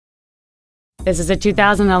This is a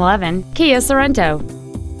 2011 Kia Sorento.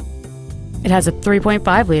 It has a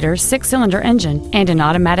 3.5-liter six-cylinder engine and an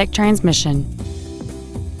automatic transmission.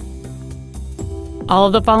 All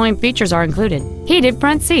of the following features are included: heated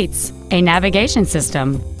front seats, a navigation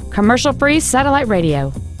system, commercial-free satellite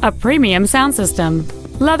radio, a premium sound system,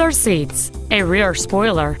 leather seats, a rear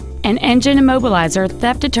spoiler, an engine immobilizer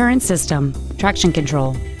theft deterrent system, traction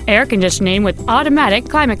control, air conditioning with automatic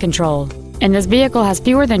climate control, and this vehicle has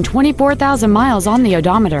fewer than 24,000 miles on the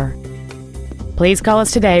odometer. Please call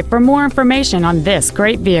us today for more information on this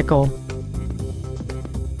great vehicle.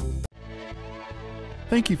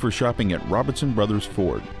 Thank you for shopping at Robinson Brothers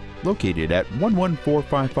Ford, located at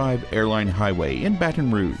 11455 Airline Highway in Baton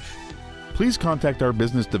Rouge. Please contact our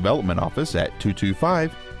business development office at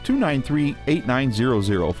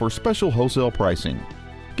 225-293-8900 for special wholesale pricing.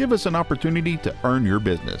 Give us an opportunity to earn your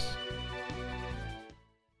business.